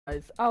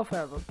Guys,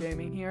 Alpha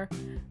Gaming here,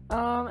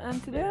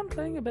 and today I'm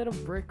playing a bit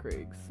of Brick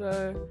Rig.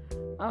 So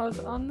I was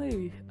on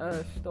the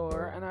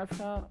store and I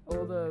found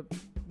the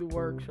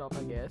workshop,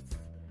 I guess,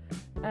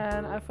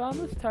 and I found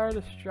this tower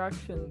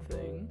destruction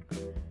thing.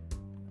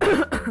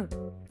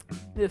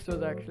 This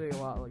was actually a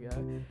while ago.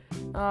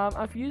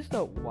 I've used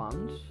it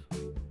once,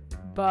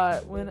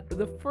 but when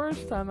the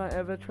first time I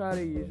ever tried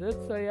to use it,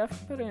 so you have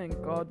to put it in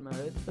God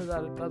mode so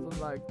that it doesn't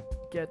like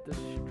get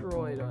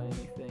destroyed or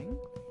anything.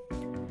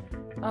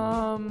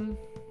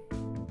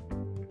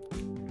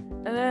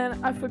 And then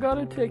I forgot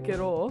to take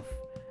it off,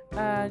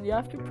 and you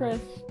have to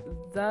press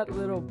that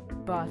little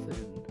button.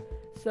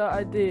 So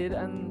I did,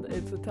 and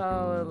it's a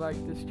tower like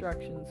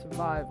destruction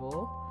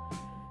survival.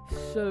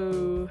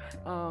 So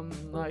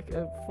like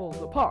it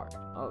falls apart,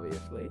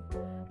 obviously,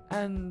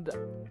 and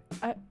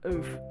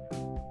oh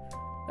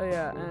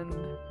yeah, and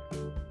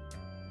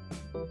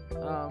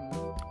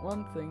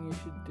one thing you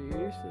should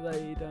do so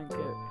that you don't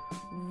get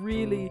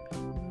really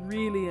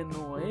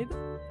annoyed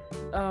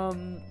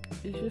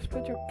is just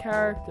put your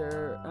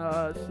character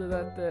so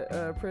that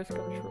the press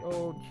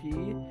Control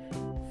G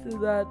so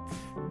that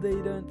they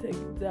don't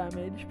take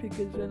damage,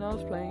 because when I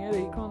was playing it,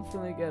 he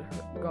constantly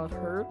got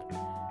hurt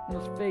and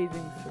was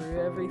phasing through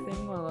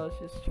everything while I was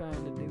just trying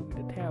to do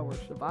the tower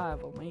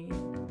survival, man.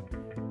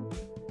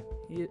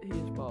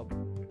 Here's Bob.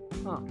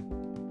 Huh.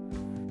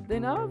 They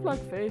now have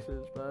like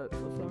faces, but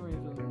for some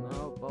reason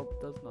no, Bob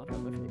does not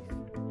have a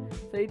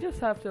face. So you just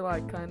have to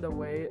like kind of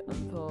wait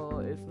until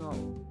it's not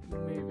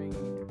moving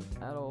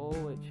at all,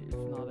 which it's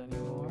not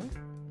anymore.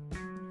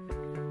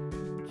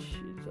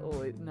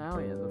 Always, now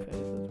he has a face,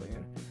 that's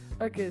weird.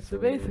 Okay, so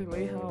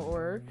basically how it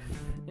works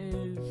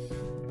is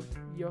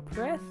you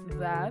press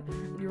that,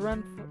 and you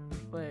run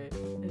wait,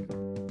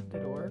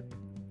 did it work?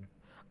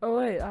 Oh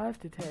wait, I have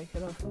to take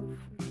it off. Oh,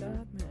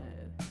 forgot,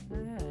 man.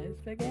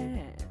 I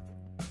forget.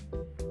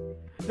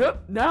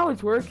 Nope, now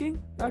it's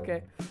working.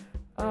 Okay.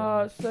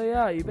 So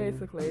yeah, you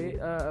basically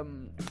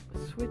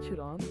switch it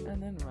on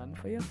and then run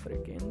for your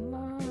freaking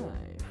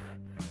life.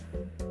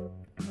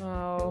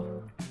 Now,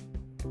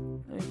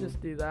 let me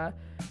just do that.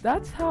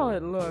 That's how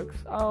it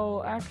looks.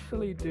 I'll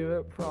actually do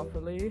it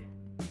properly.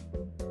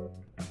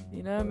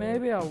 You know,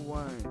 maybe I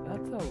won't.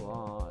 That's a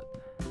lot.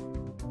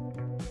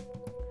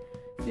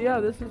 So yeah,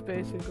 this is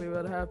basically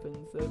what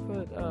happens. They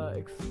put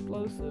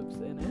explosives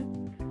in it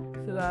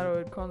so that it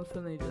would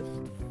constantly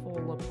just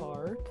fall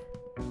apart.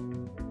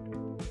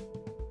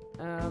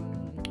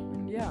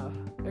 Yeah,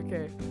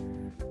 okay.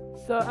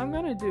 So I'm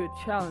gonna do a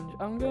challenge.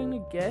 I'm going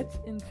to get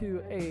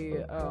into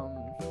a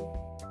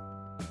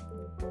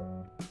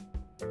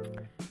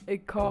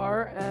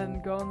car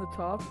and go on the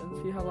top and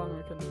see how long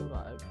I can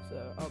survive.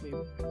 So I'll be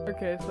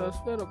okay. So I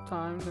sped up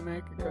time to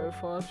make it go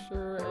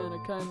faster, and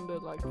it kind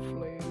of like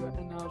flew,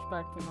 and now it's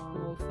back to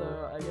normal.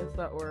 So I guess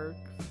that works.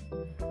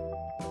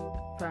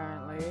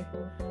 Apparently.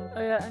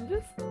 Oh yeah, and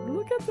just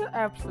look at the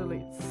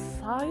absolute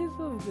size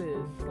of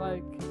this.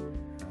 Like,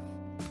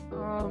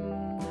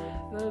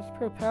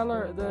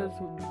 those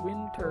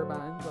wind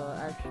turbines are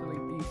actually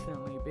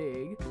decently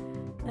big,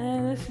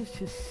 and this is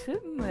just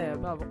sitting there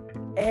above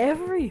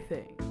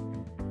everything.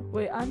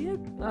 Wait, after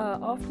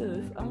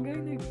this, I'm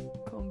going to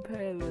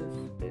compare this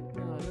bit.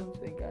 No, I don't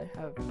think I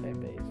have a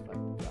base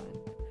like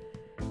giant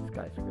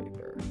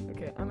skyscraper.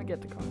 Okay, I'm gonna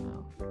get the car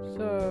now.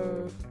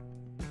 So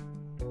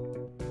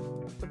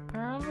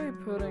apparently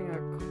putting a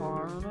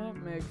car on it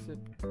makes it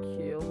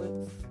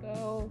kill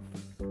itself.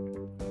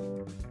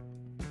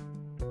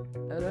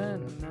 I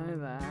didn't know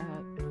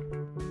that.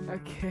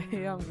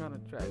 Okay, I'm gonna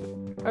try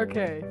it.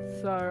 Okay,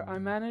 so I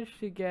managed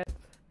to get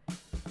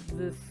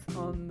this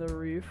on the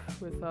roof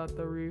without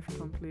the roof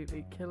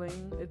completely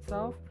killing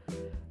itself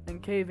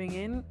and caving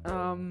in,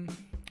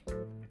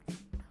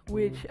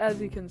 which, as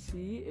you can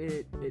see,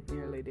 it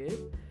nearly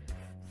did.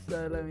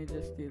 So let me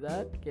just do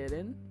that. Get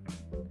in.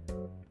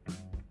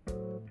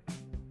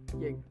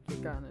 You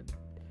gonna.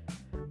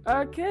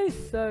 Okay,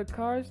 so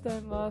cars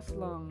don't last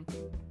long.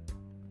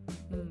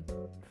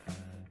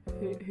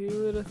 Who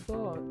would have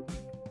thought?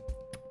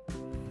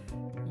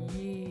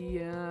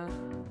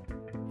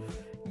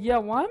 Yeah,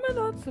 why am I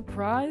not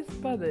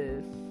surprised by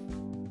this?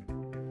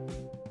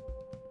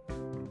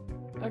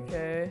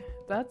 Okay,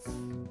 that's...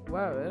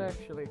 wow, it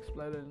actually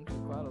exploded into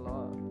quite a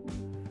lot.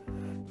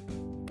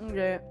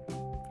 Okay,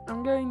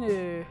 I'm going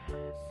to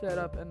set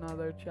up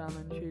another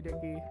challenge here.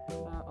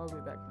 I'll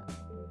be back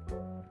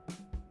now.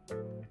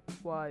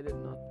 Why did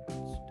not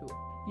do it?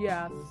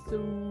 Yeah, so,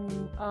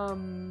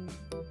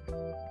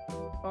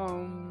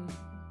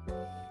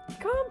 you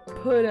can't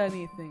put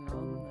anything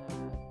on that,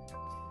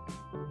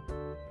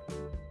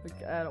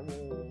 like, at all,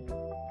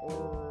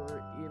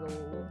 or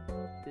it'll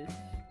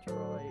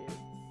destroy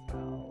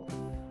itself.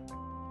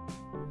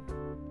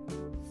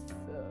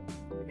 So,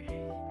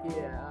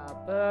 yeah,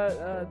 but,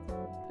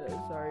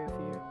 sorry if you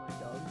hear my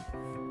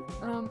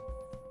dog.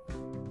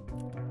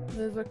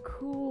 There's a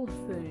cool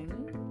thing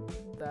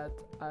that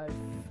I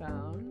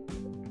found.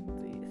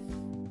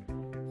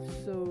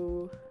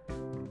 So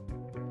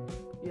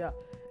yeah,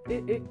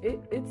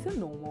 it's a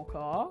normal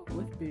car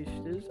with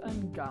boosters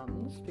and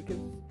guns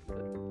because,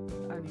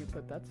 and you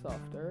put that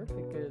softer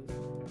because,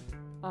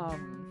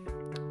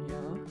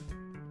 yeah.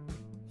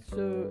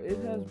 So it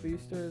has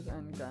boosters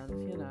and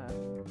guns, you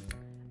know,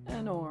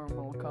 a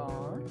normal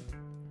car.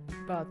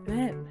 But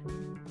then,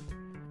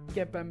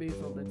 get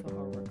bamboozled into a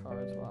horror car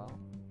as well.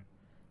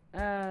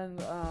 And,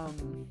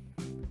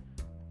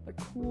 a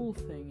cool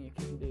thing you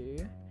can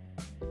do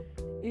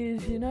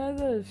is, you know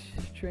those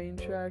train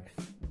tracks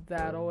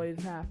that always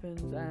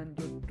happens and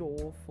your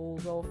door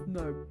falls off?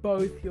 No,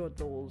 both your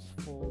doors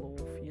fall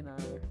off, you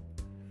know.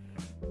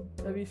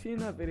 Have you seen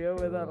that video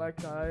where that like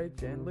guy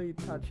gently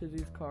touches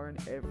his car and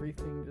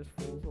everything just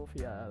falls off?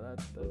 Yeah,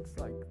 that's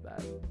like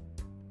that.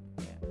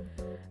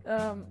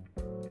 Yeah.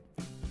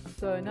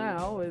 So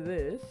now with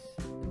this,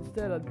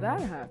 instead of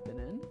that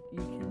happening, you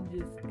can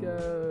just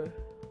go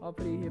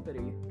hoppity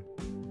hippity.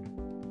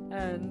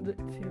 And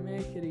to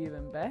make it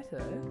even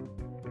better,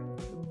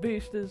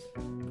 boosters.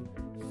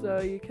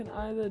 So you can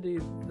either do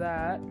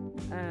that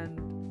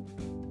and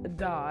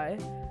die,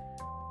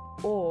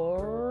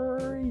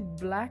 or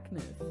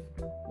blackness.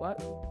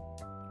 What?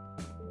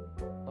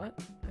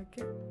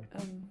 Okay.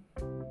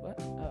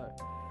 What? Oh.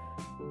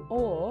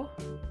 Or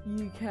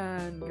you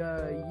can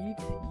go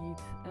yeet,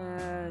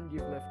 and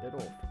you've left it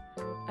off.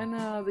 And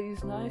now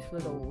these nice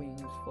little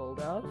wings fold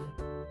out,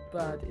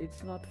 but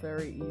it's not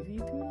very easy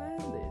to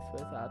land this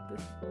without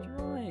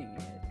destroying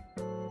it.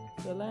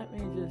 So let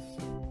me just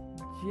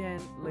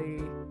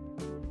gently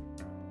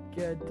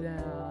go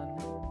down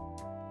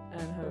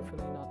and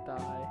hopefully not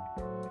die.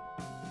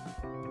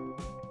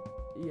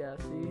 Yeah,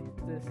 see,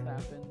 this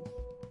happens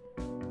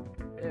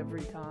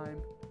every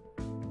time.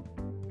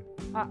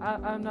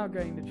 I'm not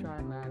going to try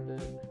and land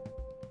it.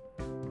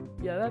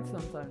 Yeah, that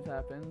sometimes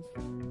happens.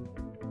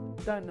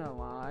 Don't know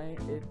why.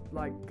 It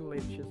like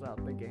glitches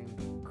out the game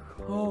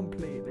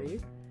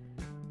completely.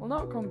 Well,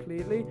 not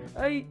completely.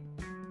 Hey.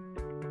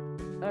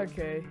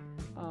 Okay.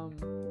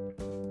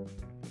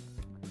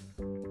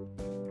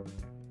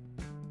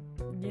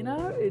 You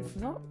know, it's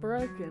not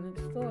broken.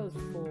 It still has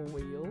 4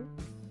 wheels.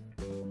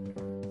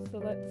 So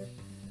let's.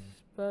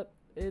 But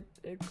it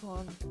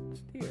can't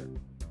steer.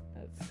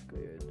 That's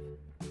good.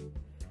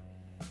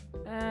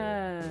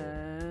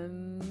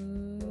 And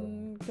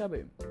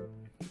kaboom.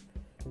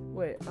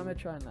 Wait, I'm gonna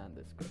try and land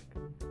this quick.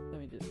 Let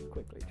me just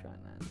quickly try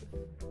and land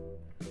this.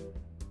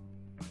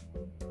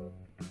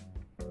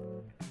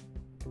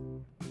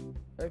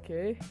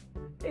 Okay.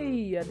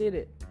 Hey, I did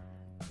it.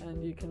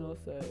 And you can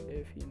also,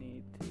 if you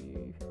need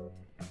to,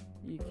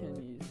 you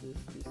can use this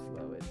to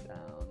slow it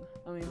down.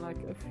 I mean, like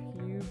a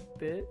few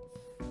bits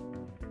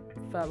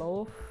fell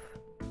off,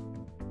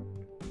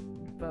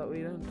 but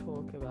we don't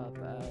talk about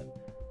that.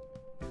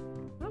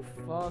 How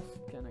fast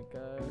can it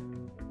go?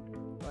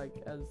 Like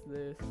as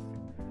this.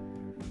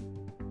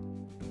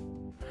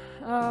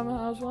 I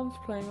was once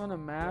playing on a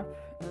map,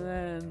 and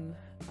then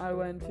I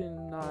went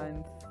in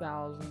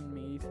 9,000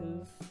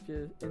 meters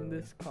just in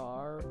this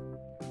car.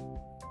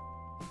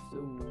 So,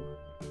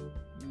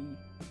 yeah.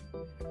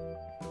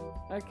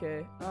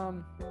 Okay.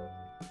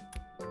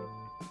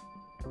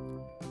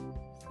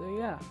 So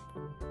yeah.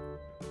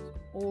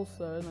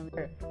 Also,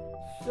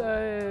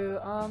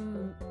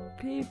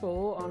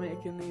 people are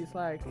making these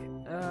like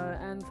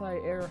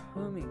anti-air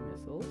homing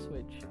missiles,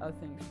 which I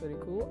think is pretty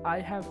cool. I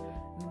have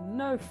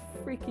no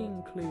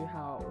freaking clue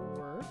how it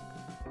works,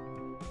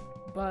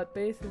 but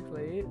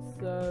basically,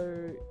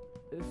 so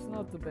it's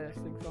not the best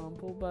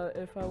example, but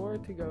if I were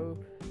to go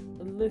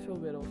a little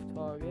bit off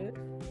target,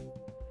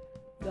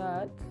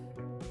 that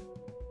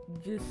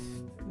just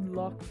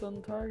locks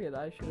on target.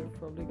 I should have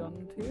probably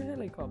gotten 2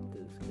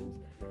 helicopters because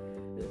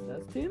this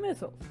has 2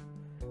 missiles.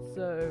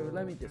 So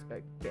let me just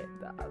go get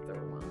the other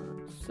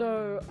one.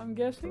 So I'm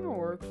guessing it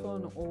works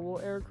on all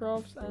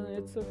aircrafts, and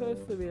it's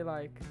supposed to be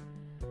like,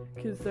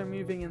 because they're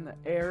moving in the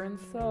air and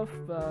stuff,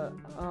 but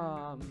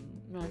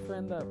my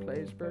friend that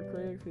plays Brick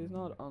Rigs, he's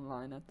not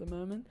online at the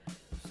moment,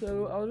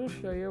 so I'll just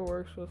show you it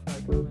works with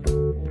like all, I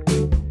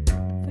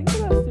think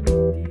it has to be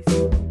decent.